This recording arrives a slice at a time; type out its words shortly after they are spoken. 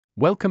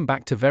Welcome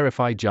back to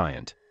Verify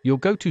Giant, your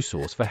go-to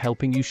source for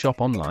helping you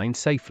shop online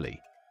safely.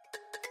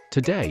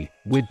 Today,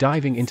 we're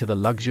diving into the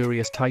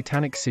luxurious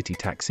Titanic City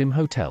Taksim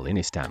Hotel in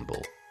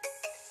Istanbul.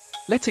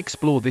 Let's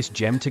explore this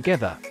gem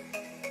together.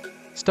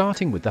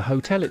 Starting with the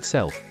hotel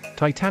itself,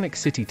 Titanic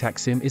City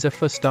Taksim is a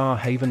four-star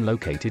haven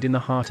located in the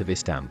heart of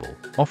Istanbul,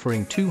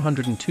 offering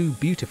 202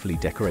 beautifully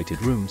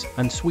decorated rooms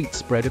and suites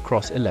spread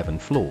across 11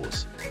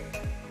 floors.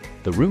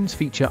 The rooms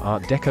feature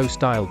Art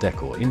Deco-style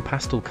decor in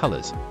pastel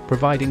colors,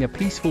 providing a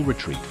peaceful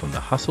retreat from the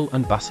hustle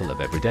and bustle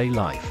of everyday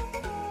life.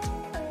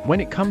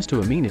 When it comes to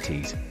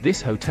amenities,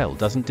 this hotel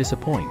doesn't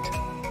disappoint.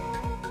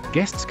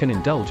 Guests can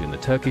indulge in the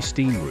Turkish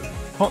steam room,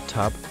 hot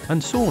tub,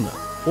 and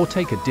sauna, or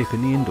take a dip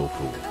in the indoor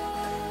pool.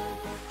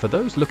 For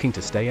those looking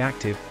to stay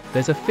active,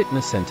 there's a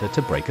fitness center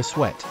to break a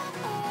sweat.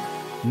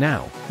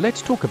 Now,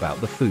 let's talk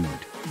about the food.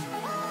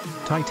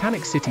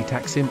 Titanic City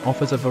Taksim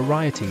offers a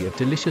variety of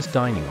delicious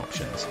dining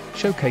options,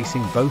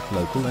 showcasing both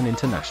local and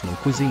international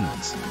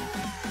cuisines.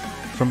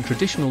 From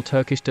traditional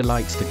Turkish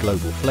delights to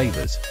global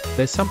flavors,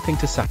 there's something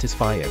to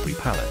satisfy every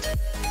palate.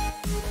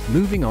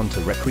 Moving on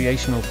to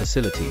recreational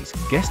facilities,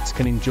 guests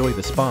can enjoy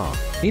the spa,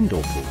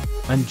 indoor pool,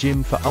 and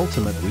gym for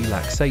ultimate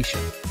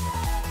relaxation.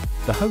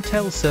 The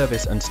hotel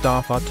service and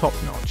staff are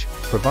top-notch,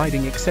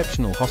 providing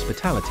exceptional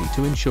hospitality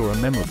to ensure a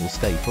memorable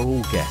stay for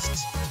all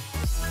guests.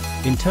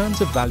 In terms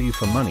of value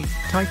for money,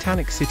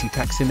 Titanic City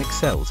Taksim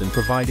excels in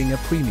providing a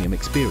premium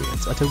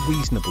experience at a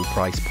reasonable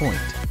price point.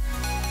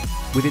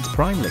 With its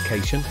prime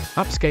location,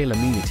 upscale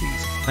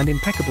amenities, and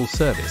impeccable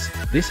service,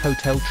 this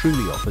hotel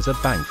truly offers a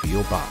bang for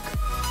your buck.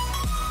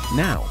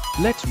 Now,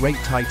 let's rate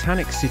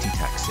Titanic City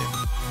Taksim.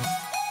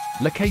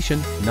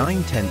 Location,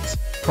 9/10,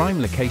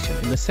 prime location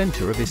in the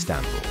center of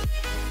Istanbul.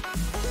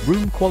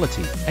 Room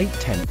quality,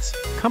 8/10,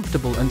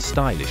 comfortable and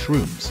stylish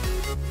rooms.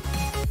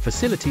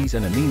 Facilities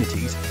and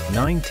amenities,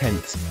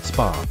 9/10,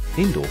 spa,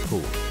 indoor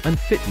pool, and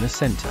fitness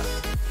center.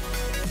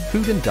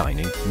 Food and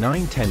dining,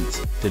 9/10,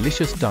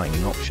 delicious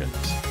dining options.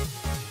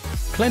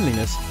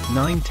 Cleanliness,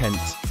 9/10,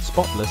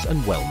 spotless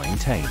and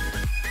well-maintained.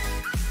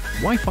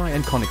 Wi-Fi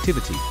and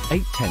connectivity,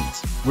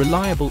 8/10,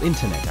 reliable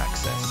internet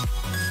access.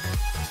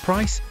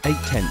 Price,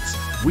 8/10,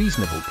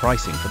 reasonable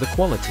pricing for the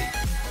quality.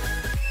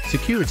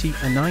 Security,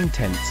 a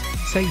 9/10,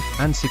 safe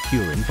and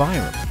secure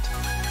environment.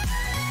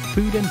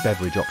 Food and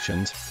beverage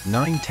options,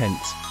 9/10,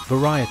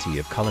 variety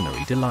of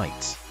culinary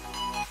delights.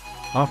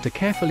 After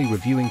carefully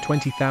reviewing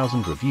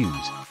 20,000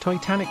 reviews,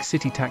 Titanic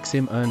City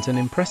Taksim earns an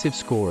impressive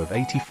score of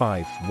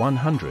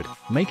 85/100,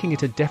 making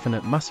it a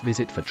definite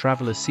must-visit for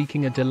travelers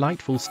seeking a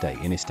delightful stay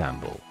in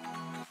Istanbul.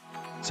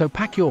 So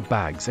pack your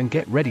bags and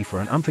get ready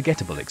for an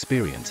unforgettable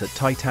experience at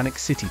Titanic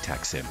City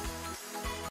Taksim.